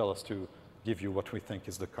 That will tell us to give you what we think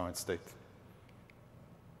is the current state.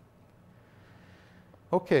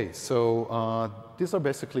 Okay, so these are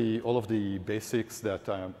basically all of the basics that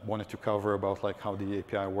I wanted to cover about how the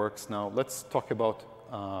API works. Now let's talk about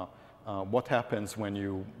what happens when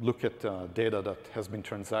you look at data that has been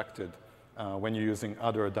transacted when you're using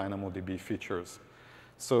other DynamoDB features.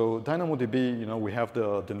 So DynamoDB, we have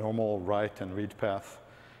the normal write and read path.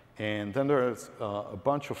 And then there's a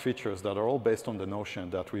bunch of features that are all based on the notion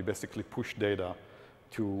that we basically push data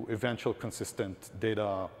to eventual consistent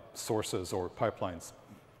data sources or pipelines.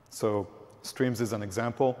 So streams is an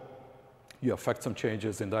example. You affect some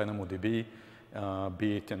changes in DynamoDB,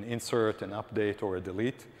 be it an insert, an update, or a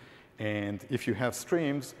delete. And if you have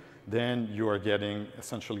streams, then you are getting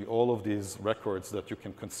essentially all of these records that you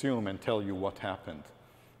can consume and tell you what happened.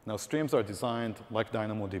 Now, streams are designed, like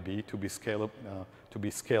DynamoDB, to be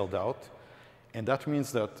scaled out. And that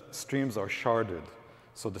means that streams are sharded.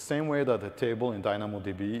 So the same way that a table in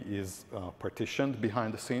DynamoDB is partitioned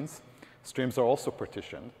behind the scenes, streams are also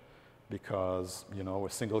partitioned because a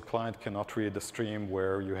single client cannot read a stream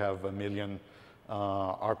where you have 1 million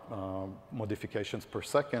modifications per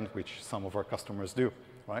second, which some of our customers do,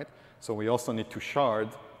 right? So we also need to shard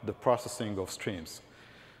the processing of streams.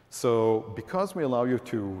 So because we allow you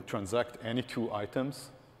to transact any 2 items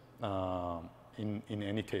in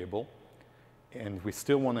any table, and we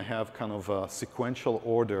still want to have kind of a sequential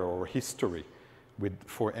order or history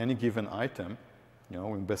for any given item,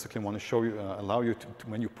 we basically want to show you, allow you to,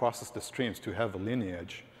 when you process the streams, to have a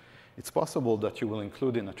lineage. It's possible that you will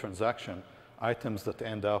include in a transaction items that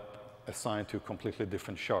end up assigned to completely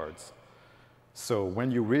different shards. So when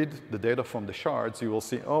you read the data from the shards, you will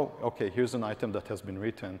see, oh, OK, here's an item that has been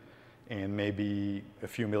written. And maybe a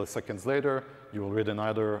few milliseconds later, you will read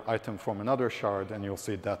another item from another shard, and you'll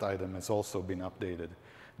see that item has also been updated.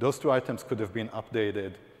 Those 2 items could have been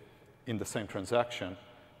updated in the same transaction,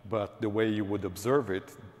 but the way you would observe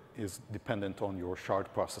it is dependent on your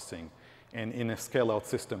shard processing. And in a scale-out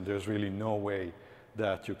system, there's really no way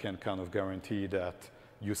that you can kind of guarantee that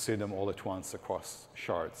you see them all at once across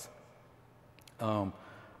shards.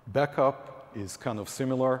 Backup is kind of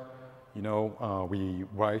similar. We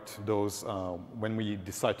write those, when we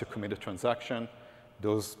decide to commit a transaction,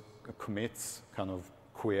 those commits kind of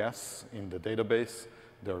quiesce in the database.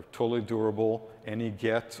 They're totally durable. Any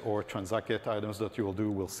get or transact get items that you will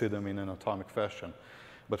do will see them in an atomic fashion.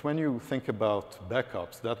 But when you think about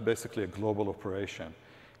backups, that's basically a global operation.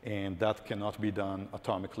 And that cannot be done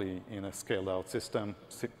atomically in a scaled-out system,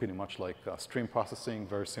 pretty much like stream processing,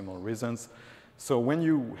 very similar reasons. So when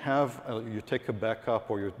you you take a backup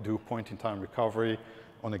or you do point-in-time recovery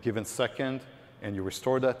on a given second and you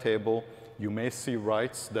restore that table, you may see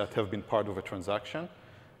writes that have been part of a transaction.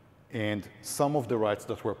 And some of the writes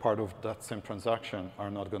that were part of that same transaction are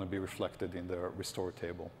not going to be reflected in the restore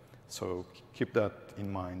table. So keep that in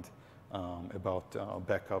mind about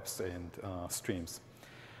backups and streams.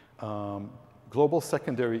 Global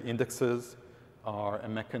secondary indexes are a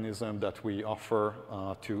mechanism that we offer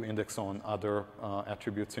to index on other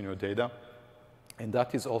attributes in your data. And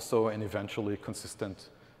that is also an eventually consistent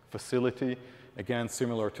facility. Again,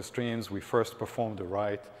 similar to streams, we first perform the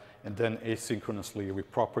write, and then asynchronously we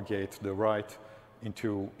propagate the write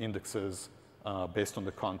into indexes based on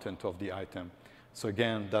the content of the item. So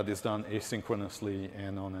again, that is done asynchronously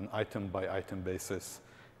and on an item-by-item basis.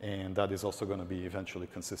 And that is also going to be eventually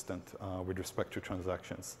consistent with respect to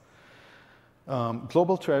transactions.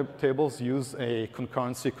 Global tables use a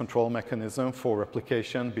concurrency control mechanism for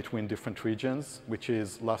replication between different regions, which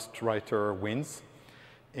is last writer wins.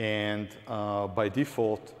 And by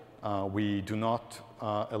default, we do not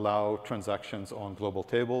allow transactions on global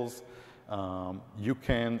tables. You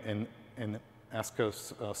can ask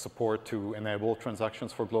us support to enable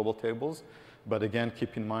transactions for global tables. But again,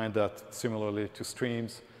 keep in mind that similarly to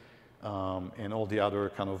streams, and all the other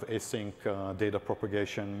kind of async data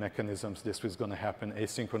propagation mechanisms, this is going to happen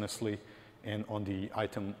asynchronously and on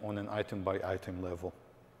an item-by-item level.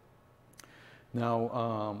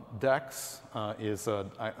 Now, DAX is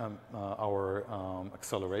our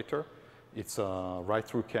accelerator. It's a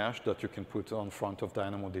write-through cache that you can put on front of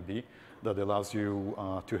DynamoDB that allows you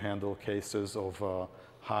to handle cases of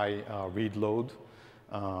high read load.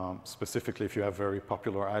 Specifically, if you have very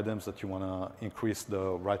popular items that you want to increase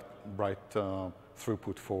the write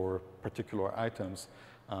throughput for particular items,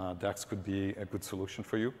 DAX could be a good solution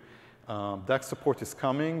for you. DAX support is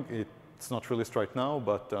coming. It's not released right now,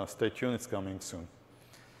 but stay tuned. It's coming soon.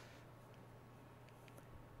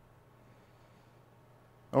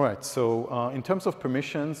 All right, so in terms of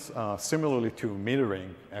permissions, similarly to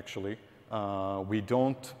metering, actually, we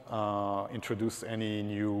don't introduce any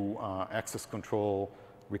new access control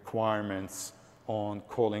requirements on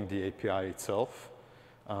calling the API itself.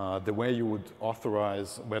 The way you would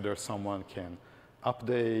authorize whether someone can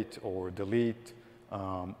update or delete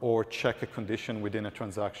or check a condition within a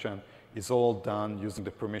transaction is all done using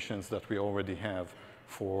the permissions that we already have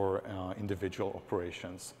for individual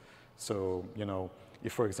operations. So,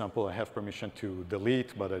 if, for example, I have permission to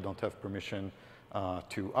delete, but I don't have permission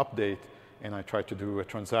to update, and I try to do a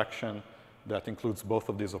transaction that includes both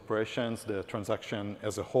of these operations, the transaction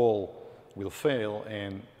as a whole will fail,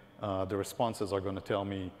 and the responses are going to tell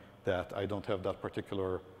me that I don't have that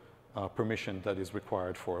particular permission that is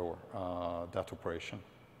required for that operation.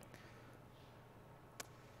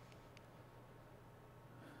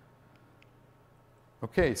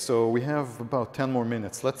 Okay, so we have about 10 more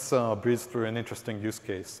minutes. Let's breeze through an interesting use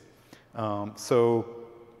case.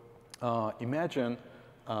 Imagine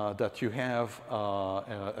that you have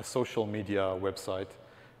a social media website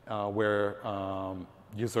where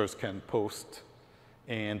users can post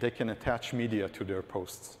and they can attach media to their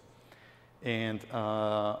posts. And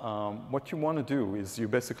what you want to do is you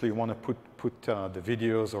basically want to put the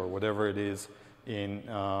videos or whatever it is in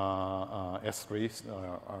S3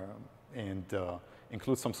 and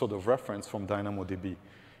include some sort of reference from DynamoDB.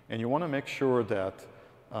 And you want to make sure that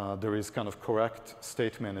there is kind of correct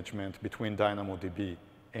state management between DynamoDB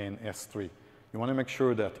and S3. You want to make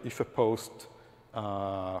sure that if a post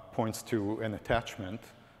points to an attachment,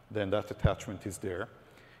 then that attachment is there.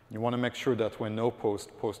 You want to make sure that when no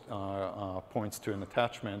post points to an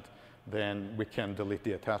attachment, then we can delete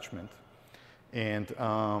the attachment. And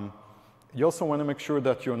you also want to make sure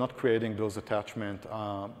that you're not creating those attachments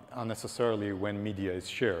unnecessarily when media is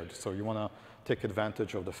shared. So you want to take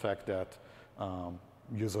advantage of the fact that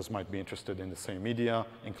users might be interested in the same media,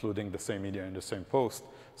 including the same media in the same post.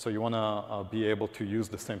 So you want to be able to use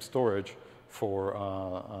the same storage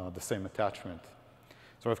for the same attachment.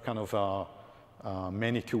 So we have kind of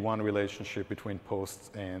many-to-one relationship between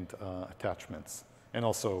posts and attachments, and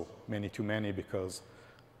also many-to-many because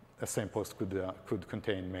a same post could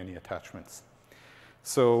contain many attachments.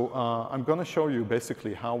 So I'm going to show you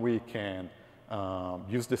basically how we can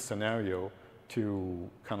use this scenario to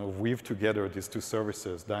kind of weave together these two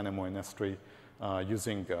services, Dynamo and S3,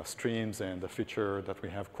 using streams and a feature that we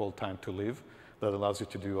have called time to live that allows you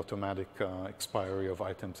to do automatic expiry of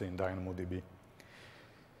items in DynamoDB.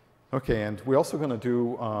 Okay, and we're also going to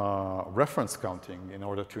do reference counting in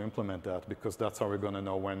order to implement that, because that's how we're going to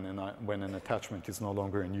know when an attachment is no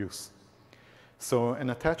longer in use. So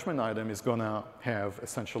an attachment item is going to have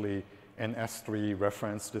essentially an S3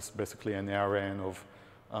 reference, this is basically an ARN of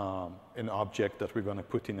an object that we're going to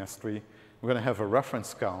put in S3. We're going to have a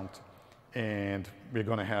reference count, and we're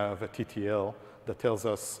going to have a TTL that tells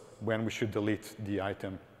us when we should delete the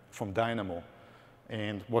item from Dynamo.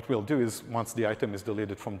 And what we'll do is, once the item is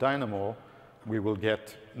deleted from Dynamo, we will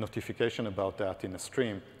get notification about that in a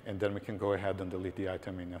stream, and then we can go ahead and delete the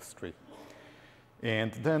item in S3.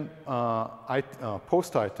 And then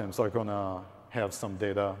post items are going to have some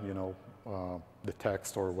data, you know, the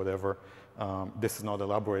text or whatever. This is not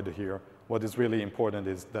elaborated here. What is really important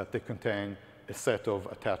is that they contain a set of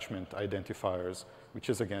attachment identifiers, which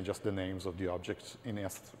is, again, just the names of the objects in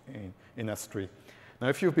S3. Now,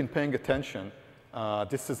 if you've been paying attention,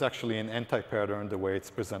 this is actually an anti-pattern the way it's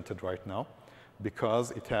presented right now,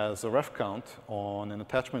 because it has a ref count on an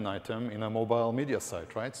attachment item in a mobile media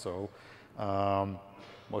site, right? So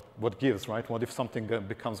what gives, right? What if something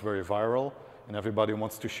becomes very viral and everybody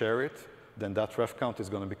wants to share it? Then that ref count is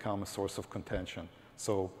going to become a source of contention.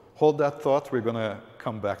 So hold that thought. We're going to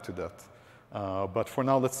come back to that. But for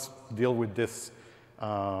now, let's deal with this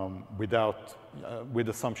with the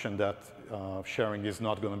assumption that sharing is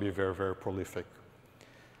not going to be very, very prolific.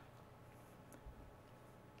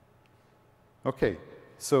 Okay,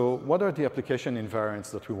 so what are the application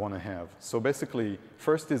invariants that we want to have? So basically,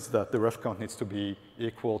 first is that the ref count needs to be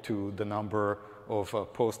equal to the number of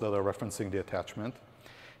posts that are referencing the attachment.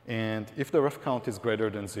 And if the ref count is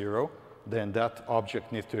greater than 0, then that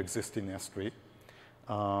object needs to exist in S3.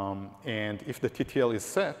 And if the TTL is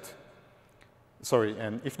set,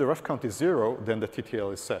 and if the ref count is 0, then the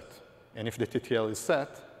TTL is set. And if the TTL is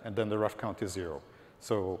set, and then the ref count is 0.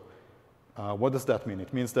 So what does that mean?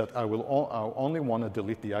 It means that I'll only want to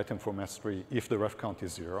delete the item from S3 if the ref count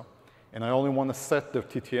is 0. And I only want to set the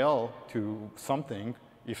TTL to something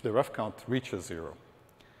if the ref count reaches 0.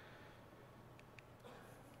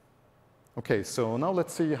 Okay, so now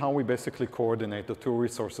let's see how we basically coordinate the two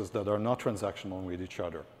resources that are not transactional with each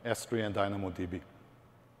other, S3 and DynamoDB.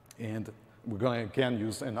 And we're going to, again,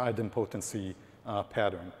 use an idempotency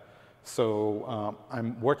pattern. So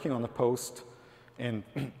I'm working on a post, and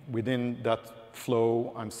within that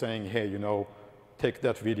flow, I'm saying, hey, you know, take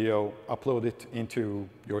that video, upload it into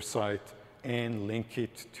your site, and link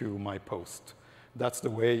it to my post. That's the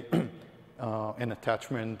way an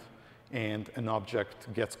attachment and an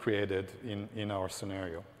object gets created in our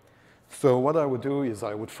scenario. So what I would do is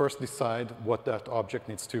I would first decide what that object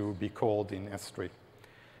needs to be called in S3.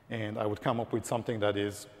 And I would come up with something that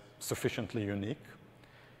is sufficiently unique.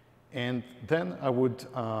 And then I would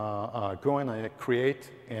go and I create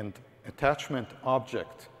an attachment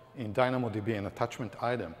object in DynamoDB, an attachment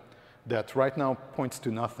item that right now points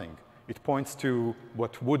to nothing. It points to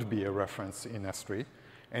what would be a reference in S3,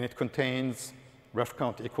 and it contains ref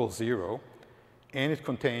count equals 0, and it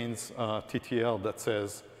contains TTL that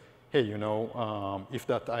says, hey, you know, if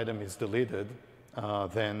that item is deleted,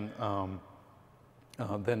 then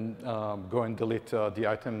go and delete the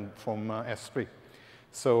item from S3.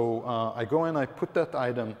 So I go and I put that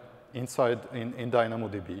item inside in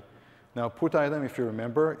DynamoDB. Now, put item, if you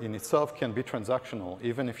remember, in itself can be transactional,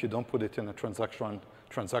 even if you don't put it in a transact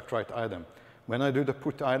write item. When I do the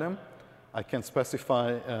put item, I can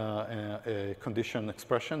specify a condition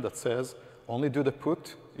expression that says only do the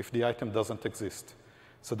put if the item doesn't exist.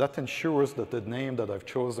 So that ensures that the name that I've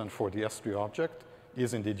chosen for the S3 object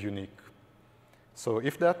is indeed unique. So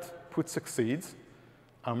if that put succeeds,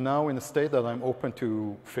 I'm now in a state that I'm open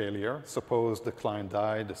to failure. Suppose the client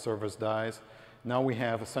died, the service dies. Now we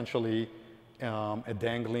have essentially a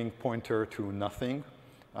dangling pointer to nothing.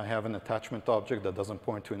 I have an attachment object that doesn't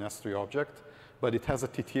point to an S3 object, but it has a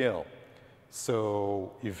TTL.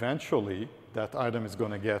 So eventually, that item is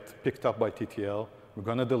going to get picked up by TTL. We're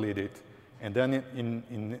going to delete it. And then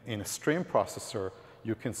in a stream processor,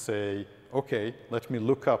 you can say, OK, let me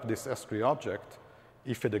look up this S3 object.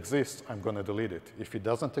 If it exists, I'm going to delete it. If it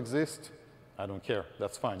doesn't exist, I don't care.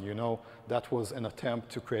 That's fine. You know that was an attempt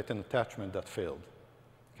to create an attachment that failed.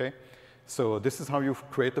 Okay? So this is how you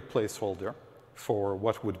create a placeholder for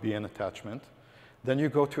what would be an attachment. Then you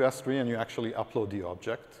go to S3 and you actually upload the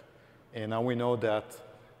object. And now we know that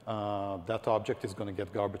that object is going to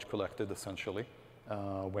get garbage collected, essentially,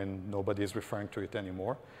 when nobody is referring to it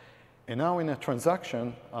anymore. And now in a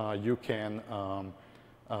transaction, you can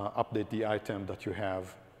update the item that you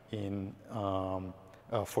have in,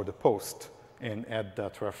 for the post and add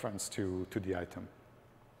that reference to the item.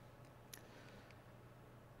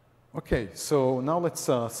 OK, so now let's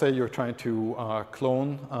say you're trying to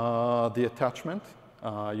clone the attachment.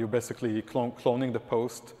 You're basically cloning the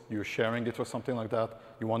post. You're sharing it or something like that.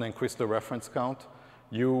 You want to increase the reference count.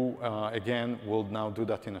 You, again, will now do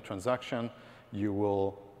that in a transaction. You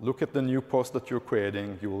will look at the new post that you're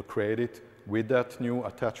creating. You will create it with that new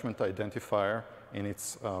attachment identifier in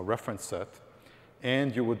its reference set.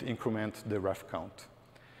 And you would increment the ref count.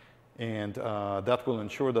 And that will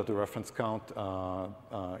ensure that the reference count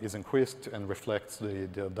is increased and reflects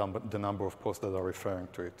the number of posts that are referring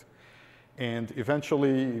to it. And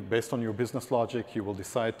eventually, based on your business logic, you will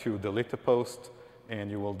decide to delete a post, and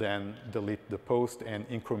you will then delete the post and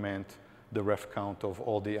increment the ref count of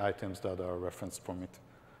all the items that are referenced from it,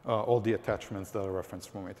 all the attachments that are referenced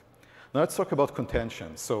from it. Now let's talk about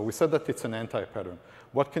contention. So we said that it's an anti-pattern.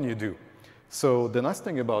 What can you do? So the nice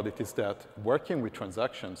thing about it is that working with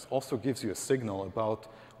transactions also gives you a signal about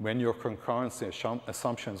when your concurrency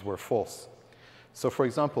assumptions were false. So for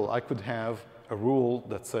example, I could have a rule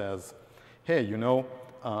that says, hey, you know,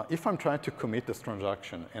 if I'm trying to commit this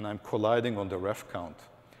transaction and I'm colliding on the ref count,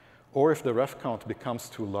 or if the ref count becomes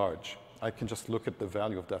too large, I can just look at the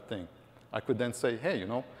value of that thing. I could then say, hey, you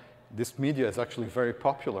know, this media is actually very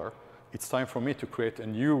popular. It's time for me to create a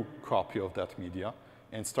new copy of that media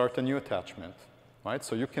and start a new attachment, right?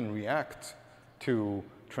 So you can react to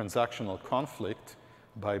transactional conflict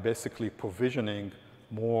by basically provisioning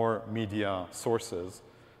more media sources,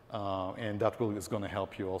 and that is going to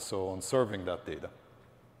help you also on serving that data.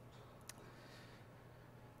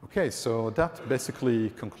 OK, so that basically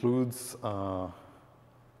concludes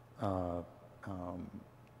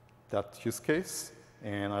that use case.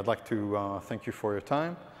 And I'd like to thank you for your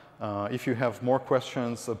time. If you have more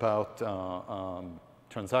questions about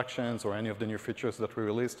transactions or any of the new features that we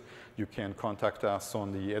released, you can contact us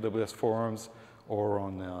on the AWS forums or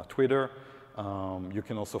on Twitter. You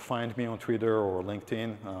can also find me on Twitter or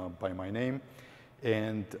LinkedIn by my name.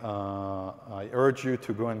 And I urge you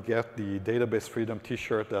to go and get the Database Freedom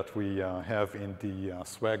T-shirt that we have in the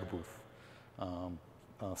swag booth,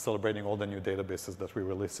 celebrating all the new databases that we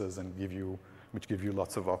releases and which give you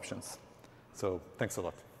lots of options. So thanks a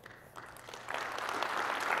lot.